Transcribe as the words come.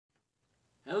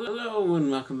Hello and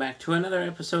welcome back to another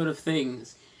episode of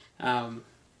Things.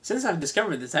 Since I've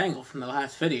discovered this angle from the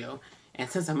last video, and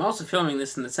since I'm also filming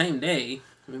this in the same day,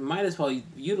 we might as well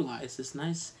utilize this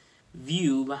nice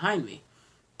view behind me.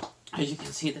 As you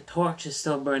can see, the torch is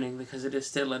still burning because it is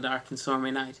still a dark and stormy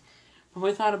night.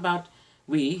 But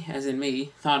as in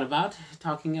me, thought about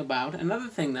talking about another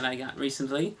thing that I got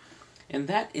recently, and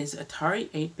that is Atari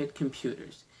 8-bit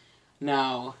computers.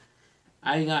 Now,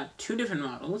 I got two different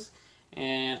models,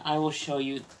 and I will show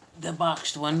you the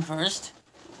boxed one first.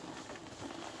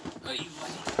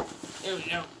 There we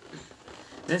go.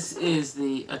 This is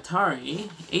the Atari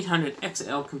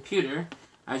 800XL computer,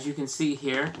 as you can see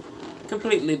here,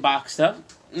 completely boxed up.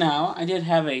 Now, I did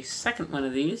have a second one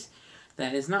of these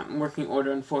that is not in working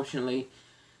order, unfortunately.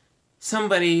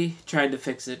 Somebody tried to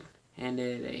fix it and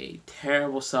did a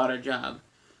terrible solder job.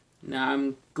 Now,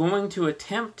 I'm going to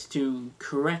attempt to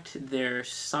correct their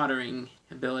soldering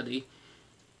ability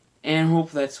and hope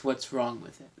that's what's wrong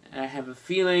with it. I have a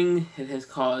feeling it has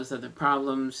caused other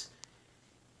problems.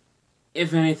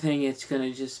 If anything, it's going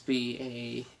to just be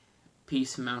a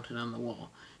piece mounted on the wall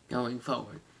going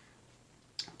forward.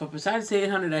 But besides the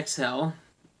 800XL,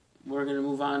 we're going to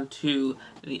move on to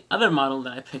the other model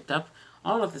that I picked up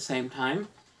all at the same time,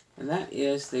 and that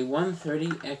is the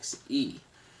 130XE.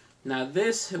 Now,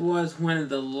 this was one of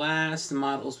the last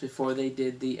models before they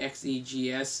did the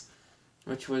XEGS,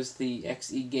 which was the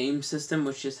XE game system,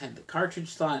 which just had the cartridge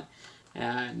slot,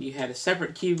 and you had a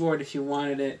separate keyboard if you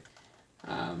wanted it.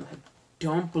 I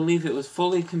don't believe it was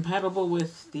fully compatible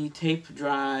with the tape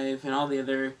drive and all the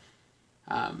other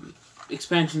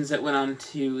expansions that went on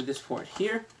to this port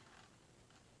here.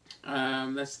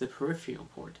 That's the peripheral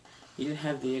port. You did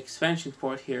have the expansion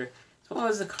port here, as well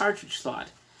as the cartridge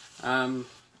slot.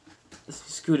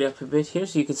 Let's scoot up a bit here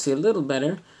so you can see a little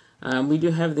better. We do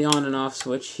have the on and off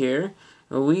switch here.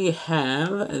 We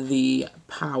have the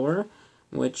power,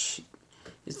 which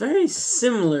is very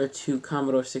similar to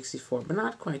Commodore 64, but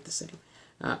not quite the same.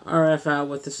 RF out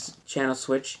with this channel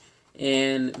switch,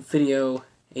 and video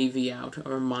AV out,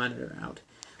 or monitor out,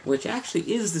 which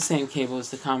actually is the same cable as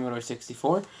the Commodore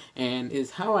 64, and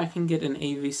is how I can get an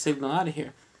AV signal out of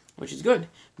here, which is good,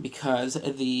 because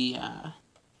the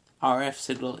RF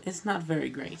signal is not very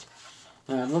great.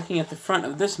 Looking at the front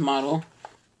of this model,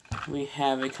 we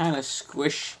have a kind of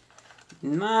squish,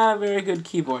 not a very good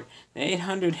keyboard. The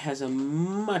 800 has a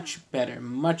much better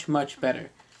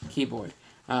keyboard.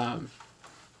 But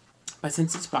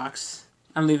since it's boxed,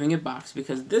 I'm leaving it boxed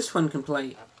because this one can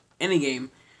play any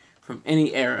game from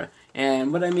any era.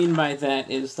 And what I mean by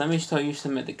that is, let me show you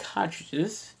some of the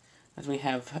cartridges that we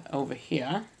have over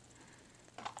here.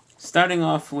 Starting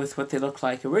off with what they looked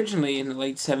like originally in the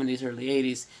late 70s, early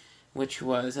 80s, which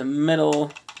was a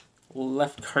metal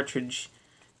left cartridge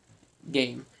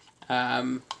game.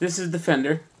 This is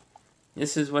Defender.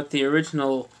 This is what the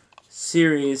original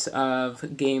series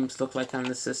of games look like on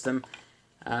the system.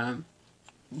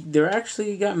 They're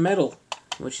actually got metal,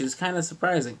 which is kind of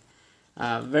surprising.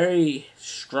 Very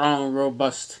strong,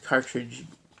 robust cartridge.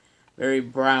 Very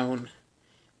brown.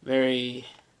 Very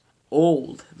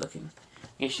old looking,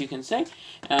 I guess you can say.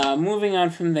 Moving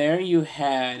on from there, you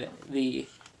had the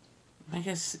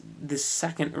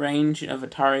second range of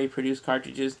Atari-produced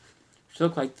cartridges, which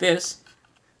look like this,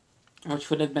 which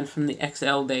would have been from the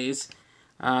XL days.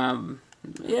 A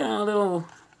little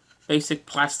basic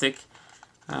plastic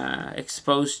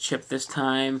exposed chip this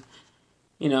time.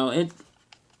 It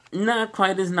not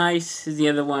quite as nice as the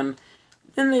other one.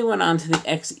 Then they went on to the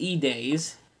XE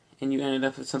days, and you ended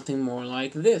up with something more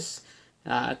like this.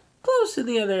 Close to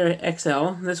the other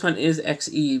XL. This one is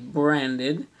XE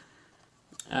branded.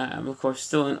 Of course,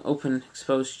 still an open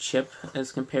exposed chip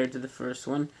as compared to the first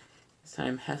one. This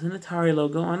time has an Atari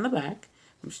logo on the back,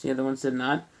 which the other ones did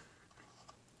not.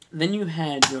 Then you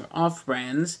had your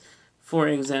off-brands. For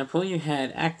example, you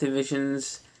had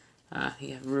Activision's,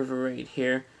 you have River Raid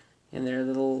here, and their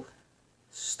little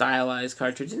stylized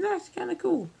cartridge, and that's kind of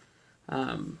cool.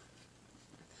 I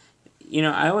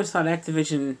always thought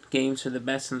Activision games were the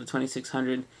best in the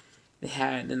 2600. They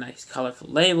had the nice colorful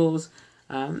labels.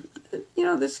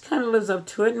 This kind of lives up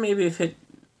to it. Maybe if it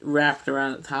wrapped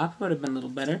around the top, it would have been a little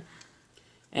better.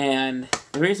 And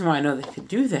the reason why I know they could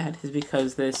do that is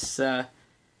because this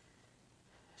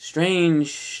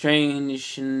strange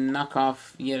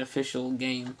knockoff yet official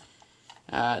game,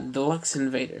 Deluxe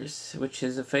Invaders, which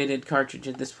is a faded cartridge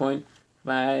at this point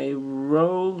by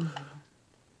Rogue.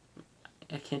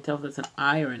 I can't tell if that's an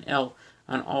I or an L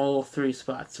on all three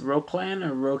spots. Roklan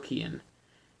or Rokian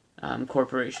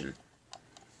Corporation.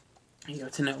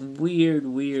 It's in that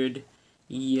weird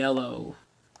yellow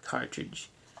cartridge.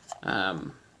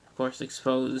 Of course,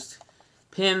 exposed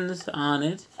pins on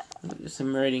it. There's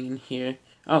some writing in here.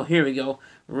 Oh, here we go.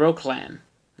 Roklan.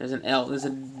 There's an L. There's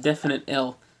a definite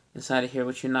L inside of here,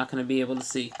 which you're not going to be able to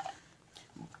see.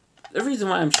 The reason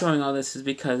why I'm showing all this is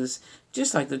because,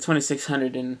 just like the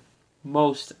 2600 in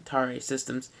most Atari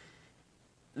systems,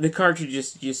 the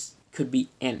cartridges just could be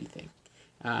anything.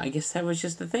 I guess that was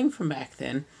just the thing from back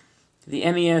then. The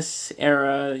NES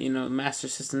era, Master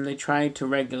System, they tried to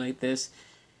regulate this.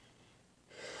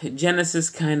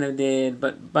 Genesis kind of did,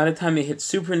 but by the time they hit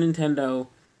Super Nintendo,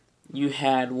 you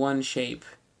had one shape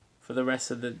for the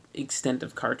rest of the extent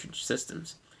of cartridge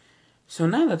systems. So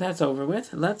now that that's over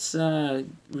with, let's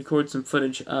record some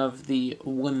footage of the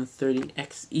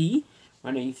 130XE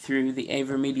running through the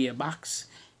AverMedia box,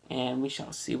 and we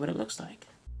shall see what it looks like.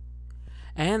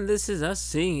 And this is us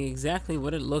seeing exactly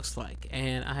what it looks like,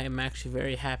 and I am actually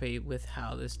very happy with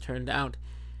how this turned out.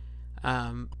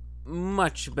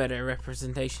 Much better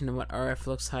representation of what RF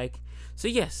looks like. So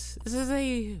yes, this is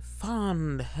a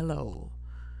fond hello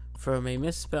from a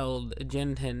misspelled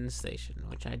Gen 10 station,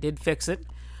 which I did fix it.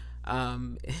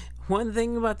 One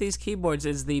thing about these keyboards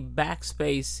is the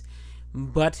backspace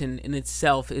button in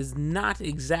itself is not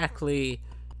exactly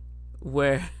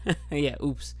where... yeah,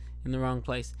 oops, in the wrong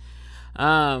place.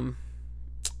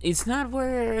 It's not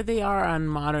where they are on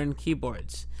modern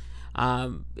keyboards.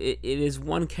 It is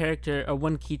one character or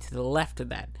one key to the left of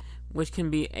that, which can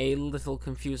be a little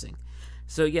confusing.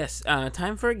 So yes,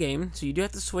 time for a game. So you do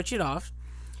have to switch it off.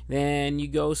 Then you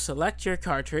go select your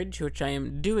cartridge, which I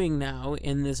am doing now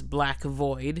in this black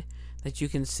void that you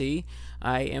can see.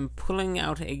 I am pulling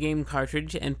out a game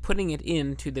cartridge and putting it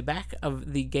into the back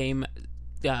of the game.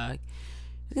 I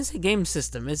guess a game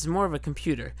system. It's more of a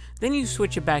computer. Then you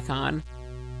switch it back on,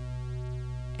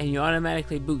 and you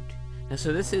automatically boot. Now,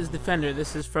 so this is Defender.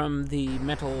 This is from the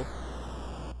metal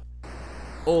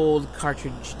old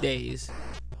cartridge days.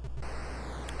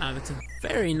 It's a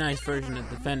very nice version of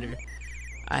Defender.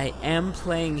 I am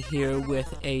playing here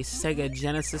with a Sega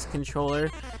Genesis controller,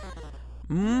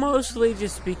 mostly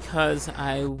just because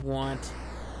I want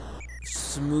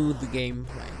smooth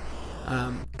gameplay.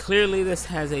 Clearly this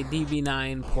has a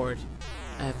DB9 port.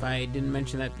 If I didn't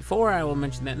mention that before, I will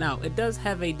mention that now. It does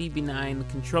have a DB9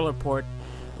 controller port,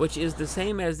 which is the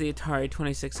same as the Atari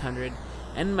 2600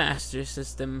 and Master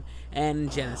System and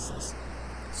Genesis.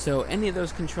 So any of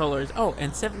those controllers, oh,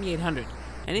 and 7800,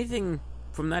 anything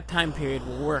from that time period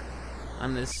will work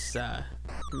on this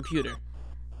computer.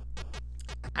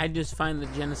 I just find the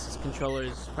Genesis controller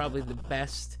is probably the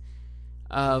best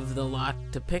of the lot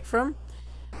to pick from.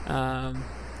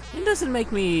 It doesn't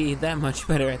make me that much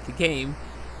better at the game,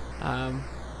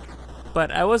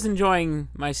 but I was enjoying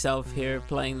myself here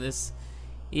playing this,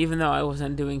 even though I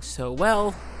wasn't doing so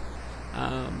well.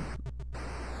 I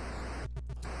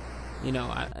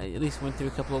at least went through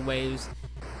a couple of waves.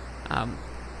 At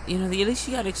least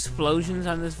you got explosions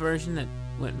on this version that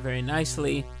went very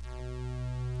nicely.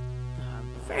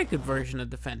 Very good version of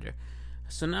Defender.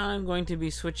 So now I'm going to be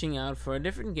switching out for a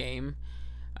different game.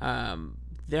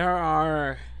 There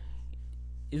are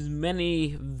as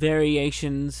many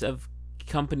variations of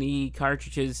company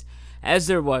cartridges as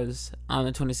there was on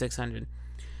the 2600.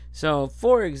 So,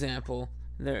 for example,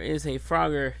 there is a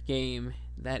Frogger game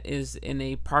that is in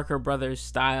a Parker Brothers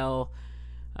style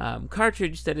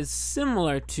cartridge that is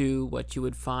similar to what you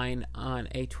would find on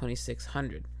a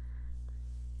 2600.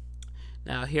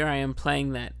 Now, here I am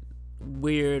playing that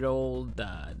weird old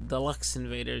Deluxe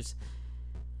Invaders.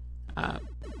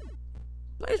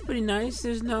 Plays pretty nice.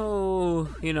 There's no,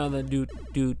 the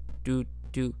doot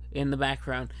in the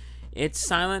background. It's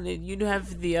silent. You do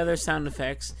have the other sound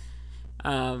effects.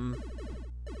 In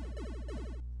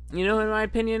my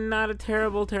opinion, not a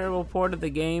terrible port of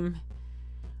the game.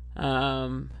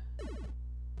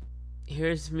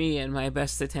 Here's me and my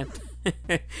best attempt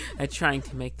at trying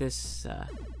to make this a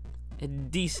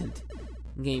decent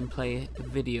gameplay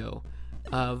video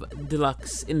of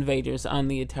Deluxe Invaders on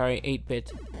the Atari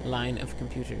 8-bit line of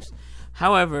computers.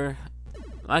 However,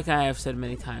 like I have said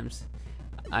many times,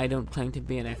 I don't claim to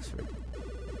be an expert.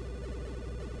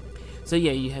 So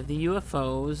yeah, you have the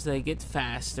UFOs. They get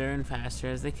faster and faster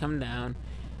as they come down.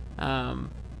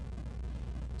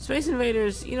 Space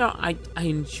Invaders, I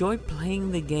enjoy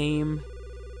playing the game.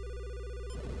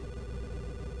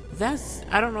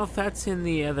 I don't know if that's in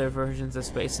the other versions of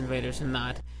Space Invaders or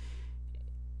not.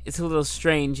 It's a little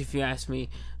strange if you ask me.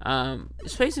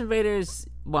 Space Invaders,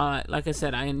 well, like I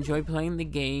said, I enjoy playing the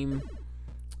game.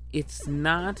 It's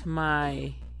not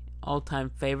my all-time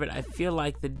favorite. I feel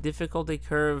like the difficulty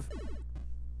curve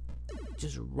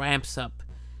just ramps up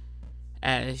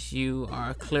as you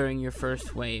are clearing your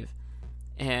first wave.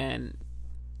 And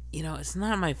it's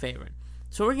not my favorite.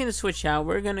 So we're going to switch out.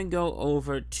 We're going to go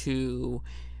over to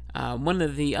one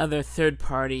of the other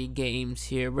third-party games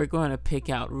here. We're going to pick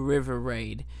out River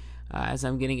Raid. As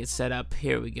I'm getting it set up,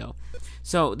 here we go.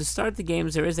 So to start the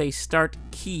games, there is a start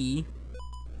key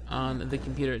on the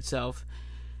computer itself.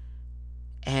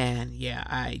 And yeah,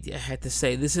 I had to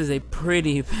say, this is a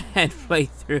pretty bad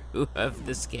playthrough of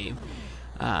this game.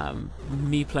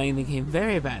 Me playing the game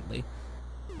very badly.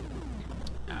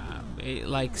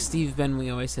 Like Steve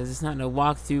Benway always says, it's not no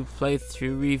walkthrough,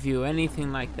 playthrough, review,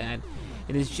 anything like that.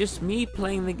 It is just me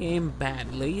playing the game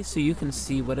badly so you can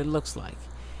see what it looks like.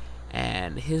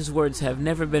 And his words have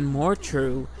never been more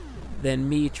true than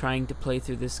me trying to play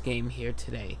through this game here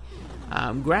today.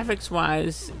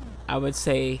 Graphics-wise, I would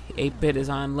say 8-bit is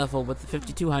on level with the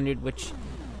 5200, which,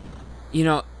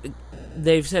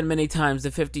 they've said many times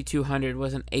the 5200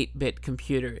 was an 8-bit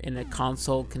computer in a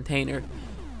console container.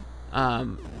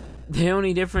 The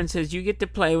only difference is you get to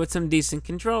play with some decent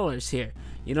controllers here.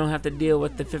 You don't have to deal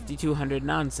with the 5200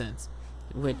 nonsense,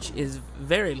 which is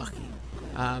very lucky.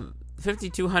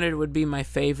 5200 would be my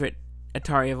favorite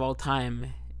Atari of all time,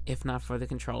 if not for the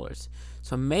controllers.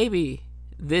 So maybe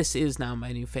this is now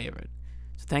my new favorite.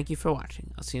 So thank you for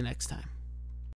watching. I'll see you next time.